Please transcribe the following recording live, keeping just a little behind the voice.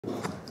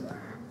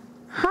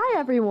Hi,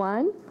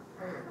 everyone.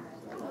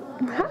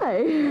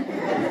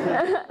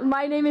 Hi.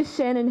 My name is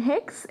Shannon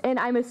Hicks, and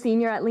I'm a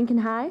senior at Lincoln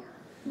High.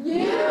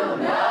 You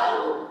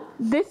know!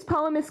 This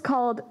poem is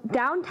called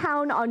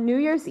Downtown on New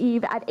Year's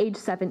Eve at age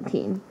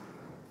 17.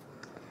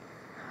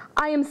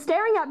 I am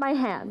staring at my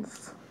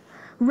hands,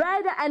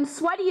 red and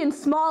sweaty and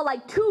small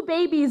like two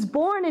babies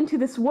born into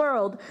this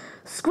world,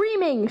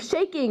 screaming,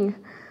 shaking,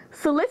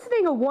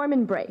 soliciting a warm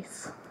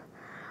embrace.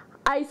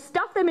 I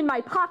stuff them in my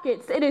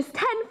pockets. It is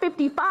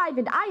 10:55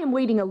 and I am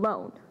waiting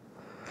alone.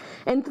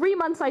 In 3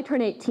 months I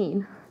turn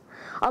 18.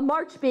 A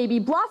March baby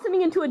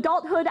blossoming into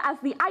adulthood as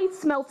the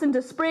ice melts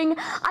into spring.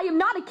 I am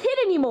not a kid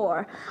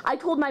anymore, I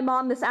told my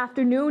mom this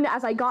afternoon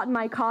as I got in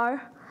my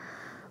car.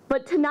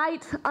 But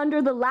tonight,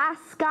 under the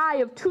last sky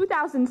of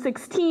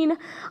 2016,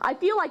 I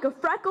feel like a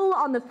freckle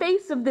on the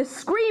face of this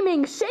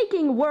screaming,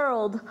 shaking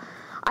world.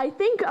 I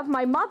think of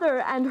my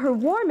mother and her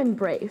warm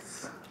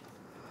embrace.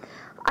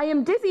 I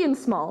am dizzy and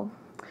small,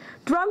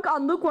 drunk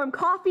on lukewarm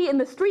coffee in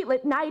the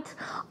streetlit night,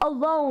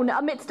 alone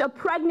amidst a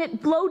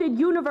pregnant, bloated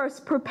universe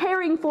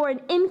preparing for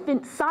an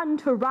infant sun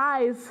to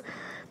rise.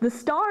 The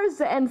stars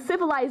and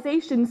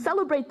civilization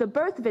celebrate the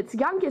birth of its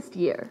youngest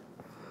year.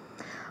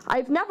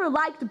 I've never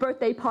liked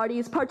birthday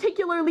parties,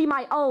 particularly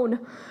my own.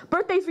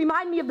 Birthdays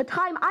remind me of the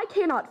time I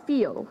cannot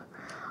feel.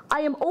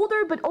 I am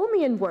older, but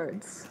only in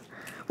words.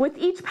 With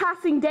each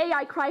passing day,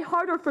 I cry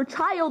harder for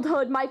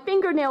childhood, my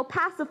fingernail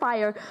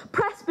pacifier,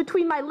 pressed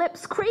between my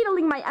lips,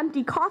 cradling my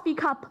empty coffee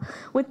cup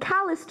with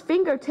calloused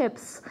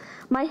fingertips.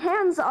 My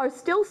hands are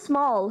still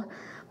small,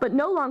 but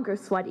no longer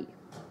sweaty.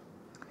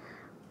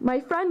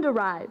 My friend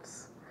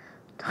arrives.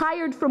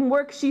 Tired from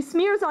work, she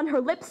smears on her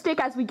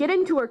lipstick as we get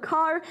into her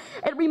car.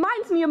 It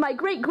reminds me of my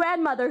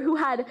great-grandmother who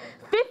had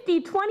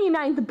 50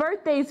 29th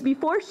birthdays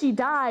before she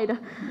died.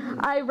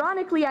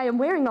 Ironically, I am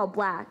wearing all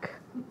black.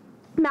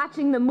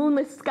 Matching the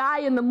moonless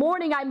sky in the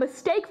morning, I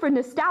mistake for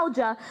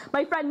nostalgia.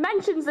 My friend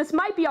mentions this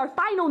might be our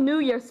final New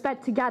Year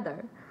spent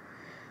together.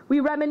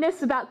 We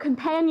reminisce about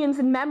companions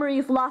and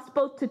memories lost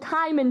both to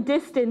time and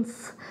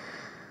distance.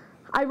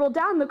 I roll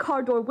down the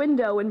car door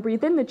window and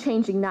breathe in the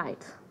changing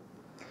night.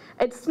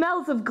 It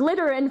smells of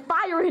glitter and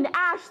fire and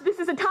ash. This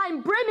is a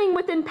time brimming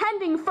with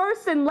impending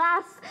firsts and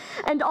lasts.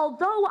 And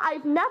although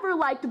I've never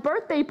liked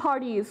birthday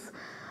parties,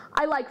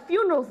 I like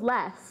funerals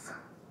less.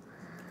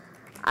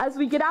 As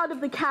we get out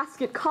of the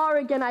casket car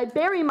again, I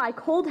bury my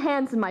cold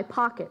hands in my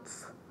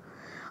pockets.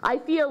 I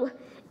feel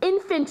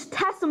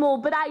infinitesimal,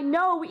 but I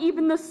know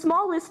even the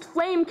smallest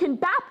flame can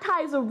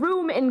baptize a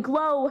room in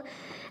glow.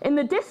 In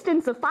the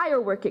distance, a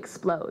firework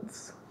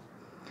explodes.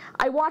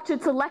 I watch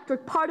its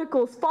electric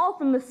particles fall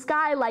from the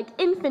sky like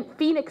infant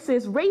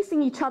phoenixes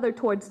racing each other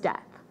towards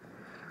death.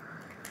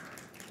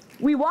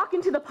 We walk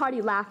into the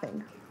party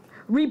laughing,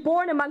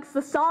 reborn amongst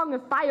the song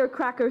of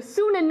firecrackers.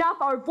 Soon enough,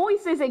 our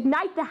voices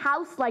ignite the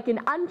house like an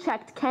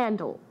unchecked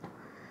candle.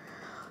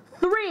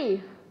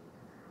 3,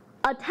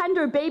 a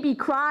tender baby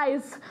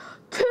cries.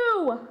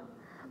 2,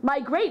 my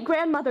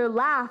great-grandmother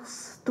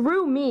laughs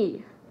through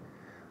me.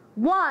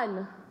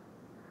 1,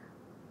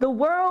 the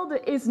world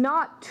is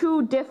not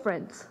too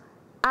different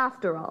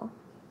after all.